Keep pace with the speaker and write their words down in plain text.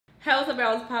Hey, what's up,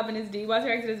 y'all? What's poppin'? It's D. Watch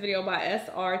react to this video by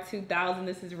SR2000.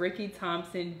 This is Ricky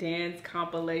Thompson dance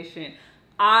compilation.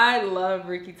 I love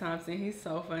Ricky Thompson. He's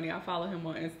so funny. I follow him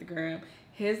on Instagram.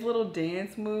 His little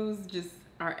dance moves just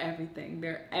are everything.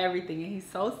 They're everything. And he's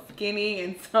so skinny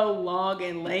and so long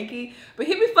and lanky. But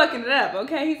he be fucking it up,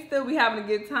 okay? He still be having a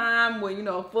good time with, you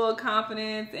know, full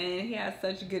confidence. And he has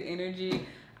such good energy.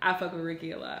 I fuck with Ricky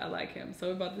a lot. I like him. So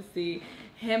we're about to see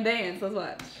him dance. Let's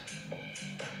watch.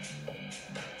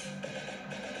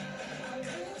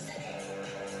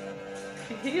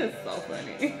 He is so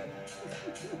funny.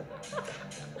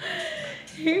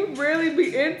 He really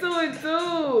be into it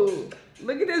too.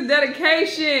 Look at this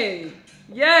dedication.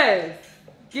 Yes.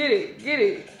 Get it, get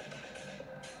it.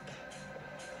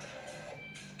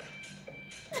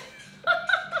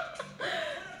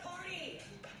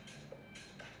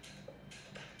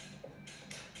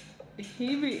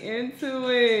 He be into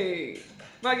it.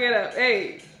 Fuck it up.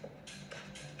 Hey.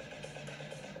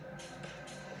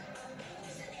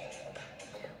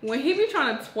 When he be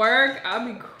trying to twerk, I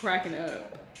be cracking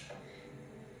up.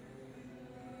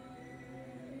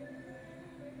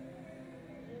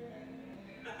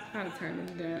 I'm trying to turn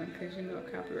this down because you know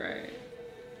copyright.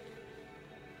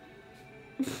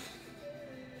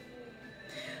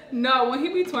 No, when he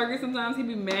be twerking, sometimes he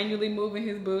be manually moving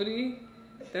his booty.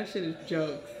 That shit is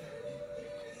jokes.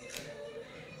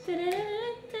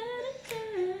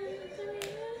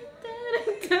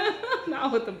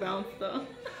 Not with the bounce though.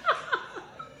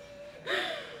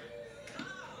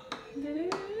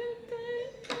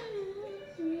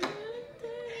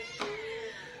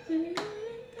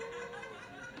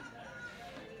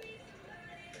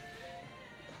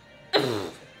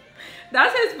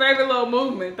 That's his favorite little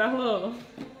movement, that little.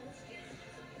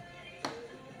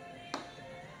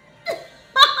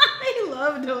 He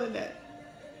love doing that.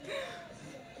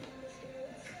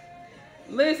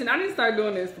 Listen, I need to start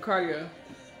doing this for cardio.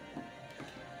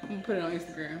 I'm gonna put it on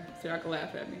Instagram so y'all can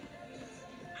laugh at me.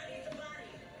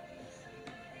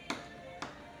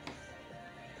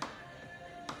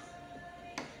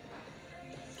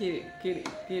 Get it, get it,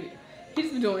 get it. He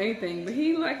just be doing anything, but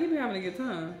he be having a good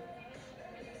time.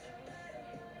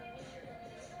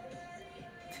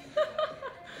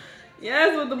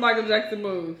 Yes, with the Michael Jackson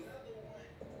moves.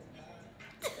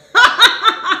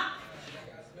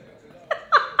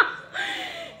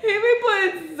 He be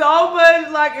putting so much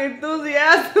like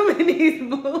enthusiasm in these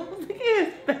moves. Look at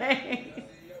his face.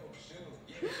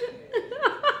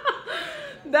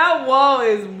 That wall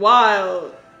is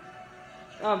wild.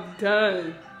 I'm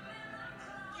done.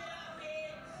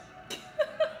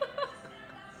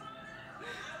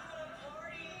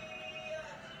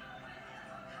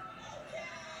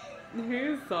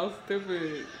 He's so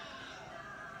stupid.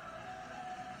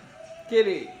 Get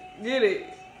it, get it,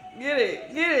 get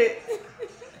it, get it.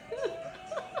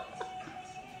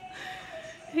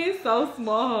 He's so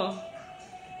small.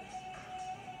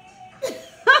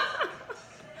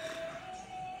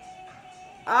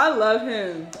 I love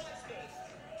him.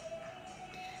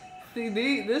 See,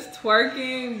 this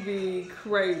twerking be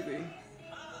crazy.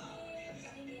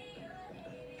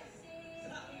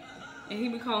 And he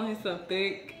be calling himself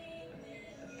thick.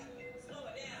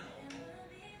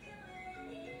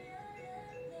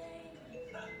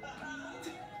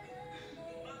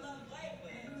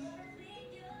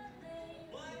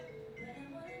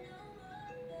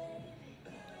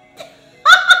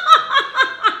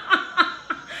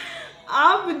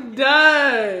 I'm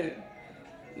done.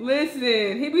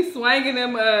 Listen, he be swinging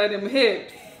them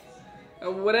hips.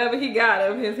 Or whatever he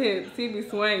got of his hips, he be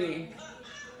swinging.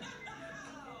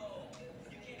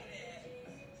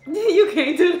 You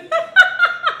can't do that.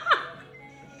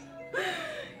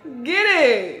 Get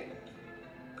it.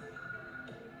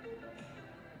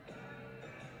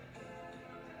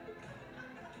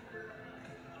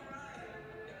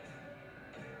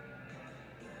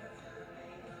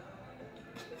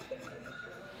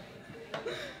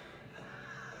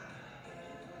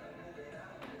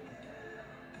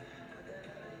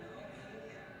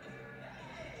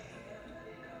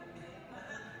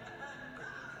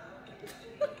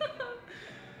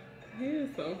 He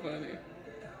is so funny.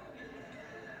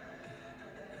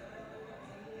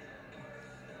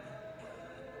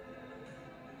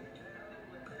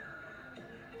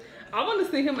 I want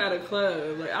to see him at a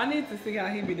club. Like, I need to see how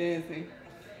he be dancing.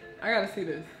 I gotta see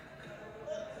this.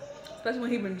 Especially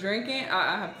when he been drinking,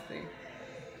 I have to see.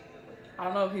 I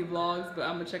don't know if he vlogs, but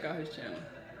I'm gonna check out his channel.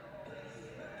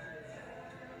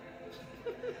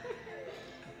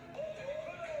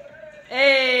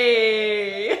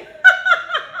 Hey!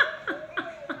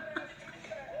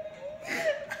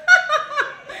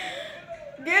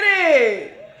 Get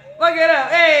it! Fuck it up.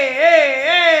 Hey, hey,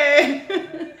 hey!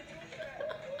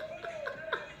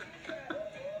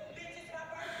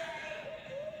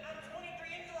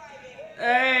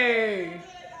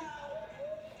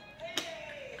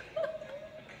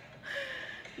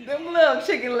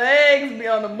 legs be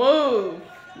on the move.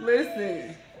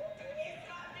 Listen.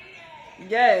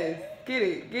 Yes. Get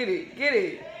it, get it, get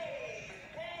it.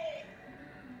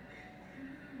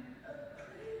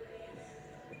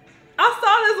 I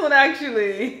saw this one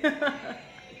actually.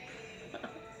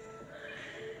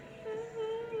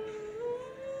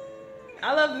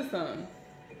 I love this song.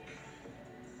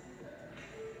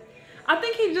 I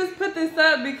think he just put this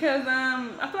up because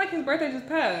I feel like his birthday just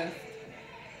passed.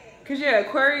 Cause yeah,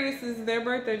 Aquarius is their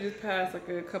birthday just passed like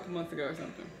a couple months ago or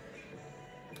something.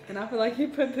 And I feel like he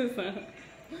put this up.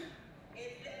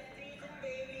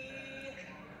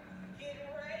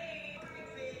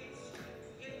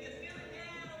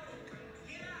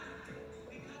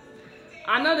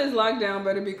 I know this lockdown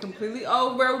better be completely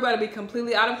over. We better be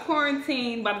completely out of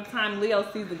quarantine by the time Leo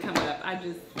season come up. I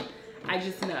just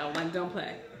know. Like, don't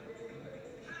play.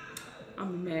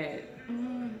 I'm mad.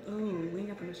 Ooh, we ain't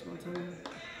got the much more time.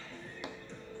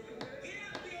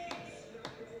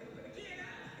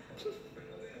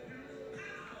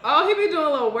 Oh, he be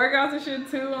doing little workouts and shit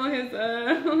too on his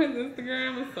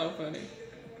Instagram. It's so funny.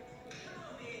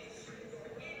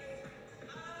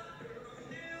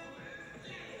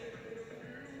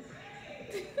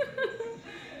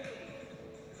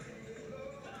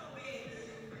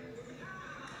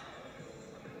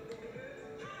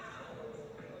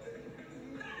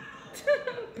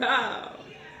 Pow.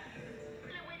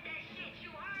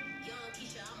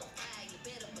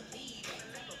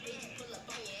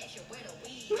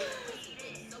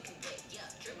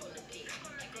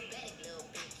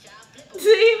 He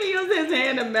even used his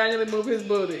hand to manually move his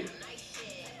booty.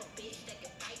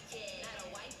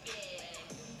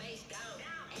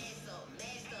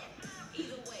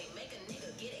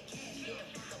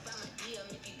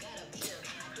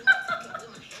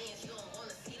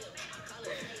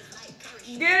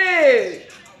 Get it!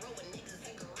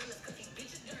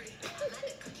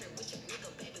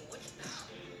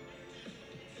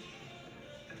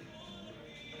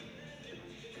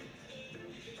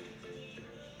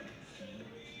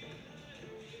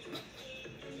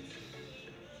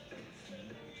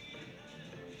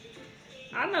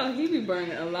 I know he be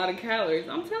burning a lot of calories.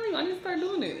 I'm telling you, I need to start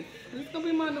doing this. This is gonna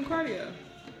be my new cardio.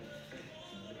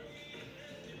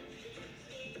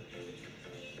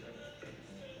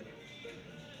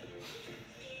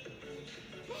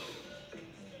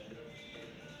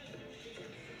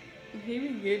 He be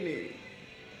getting it.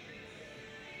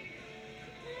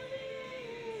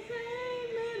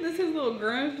 This his little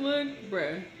grunge look,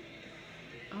 bruh.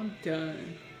 I'm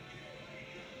done.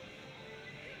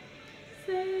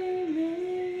 Save me.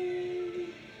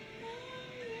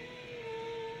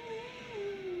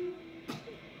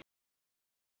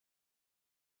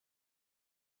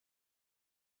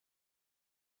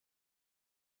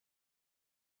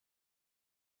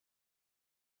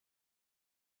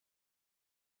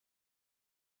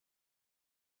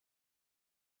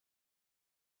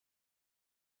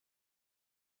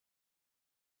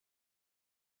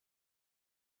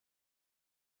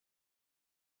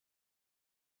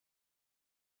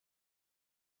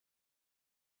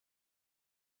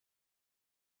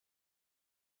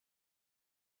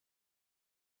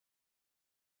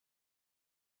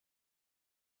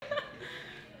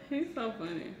 He's so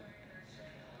funny.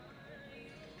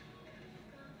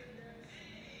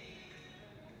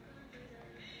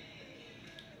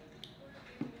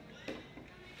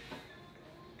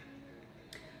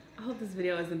 I hope this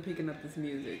video isn't picking up this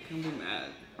music. I'm gonna be mad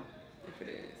if it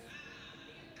is.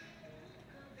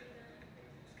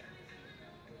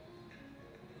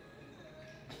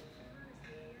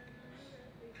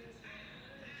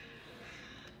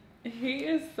 He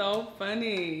is so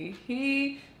funny.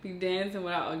 He be dancing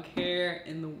without a care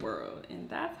in the world. And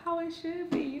that's how it should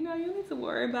be. You know, you need to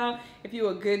worry about if you're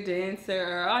a good dancer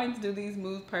or I need to do these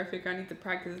moves perfect or I need to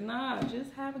practice. Nah,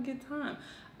 just have a good time.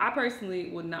 I personally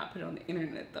would not put it on the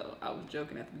internet though. I was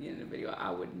joking at the beginning of the video.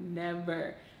 I would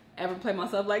never ever play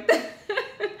myself like that.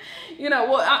 You know,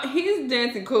 well, he's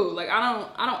dancing cool. Like I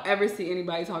don't ever see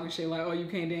anybody talking shit like, oh, you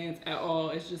can't dance at all.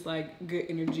 It's just like good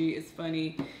energy. It's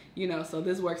funny, you know. So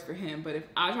this works for him. But if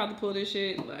I try to pull this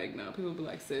shit, like no, people will be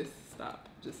like, sis, stop.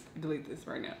 Just delete this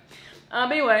right now.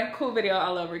 But anyway, cool video. I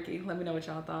love Ricky. Let me know what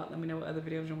y'all thought. Let me know what other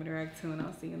videos you want me to react to, and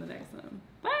I'll see you in the next one.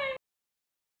 Bye.